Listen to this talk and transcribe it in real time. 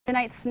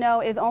Tonight's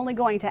snow is only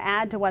going to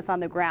add to what's on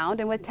the ground,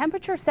 and with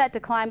temperatures set to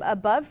climb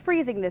above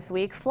freezing this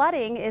week,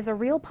 flooding is a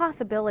real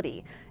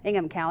possibility.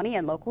 Ingham County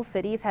and local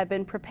cities have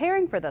been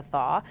preparing for the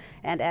thaw,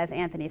 and as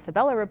Anthony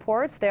Sabella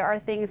reports, there are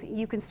things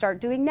you can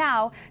start doing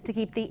now to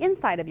keep the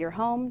inside of your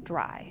home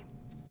dry.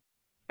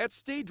 At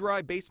Stay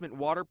Dry Basement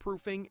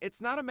Waterproofing,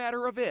 it's not a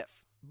matter of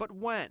if, but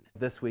when.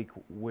 This week,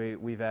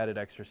 we've added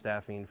extra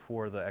staffing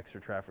for the extra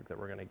traffic that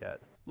we're going to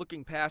get.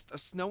 Looking past a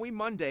snowy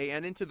Monday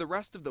and into the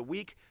rest of the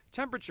week,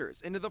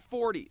 temperatures into the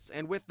 40s,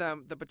 and with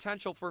them, the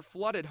potential for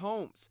flooded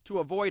homes. To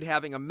avoid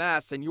having a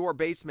mess in your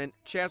basement,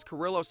 Chaz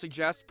Carrillo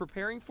suggests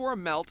preparing for a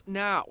melt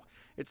now.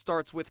 It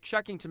starts with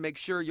checking to make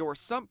sure your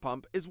sump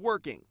pump is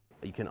working.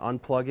 You can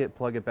unplug it,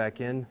 plug it back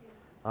in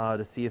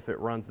to see if it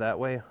runs that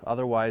way.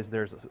 Otherwise,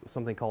 there's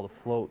something called a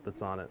float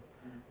that's on it.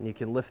 And you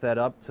can lift that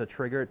up to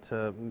trigger it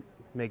to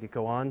make it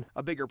go on.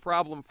 A bigger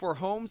problem for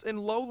homes in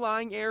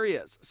low-lying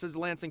areas, says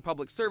Lansing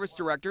Public Service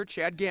Director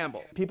Chad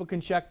Gamble. People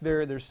can check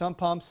their sump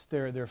pumps,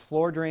 their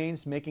floor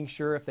drains, making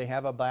sure if they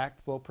have a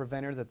backflow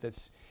preventer that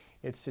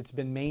it's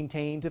been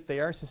maintained. If they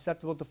are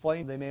susceptible to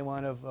flooding, they may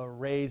want to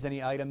raise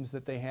any items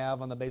that they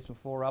have on the basement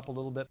floor up a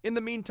little bit. In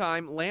the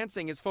meantime,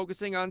 Lansing is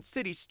focusing on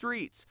city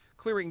streets,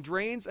 clearing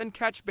drains and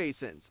catch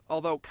basins,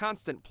 although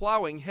constant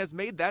plowing has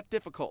made that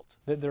difficult.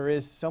 There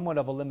is somewhat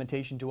of a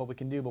limitation to what we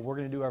can do, but we're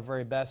going to do our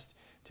very best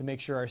to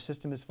make sure our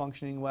system is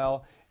functioning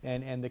well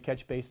and the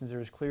catch basins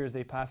are as clear as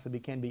they possibly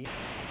can be.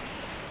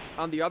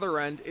 On the other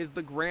end is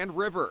the Grand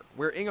River,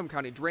 where Ingham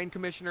County Drain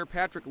Commissioner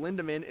Patrick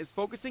Lindeman is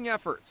focusing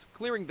efforts,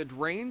 clearing the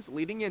drains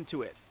leading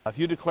into it. If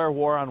you declare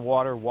war on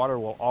water, water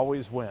will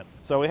always win.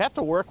 So we have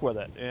to work with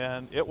it,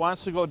 and it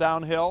wants to go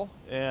downhill,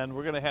 and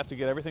we're going to have to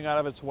get everything out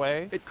of its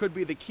way. It could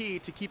be the key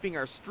to keeping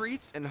our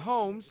streets and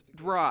homes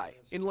dry.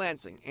 In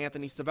Lansing,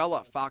 Anthony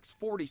Sabella, Fox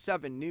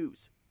 47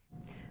 News.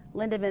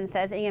 Lindeman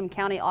says Ingham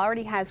County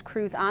already has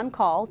crews on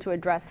call to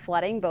address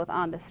flooding both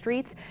on the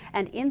streets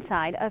and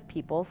inside of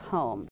people's homes.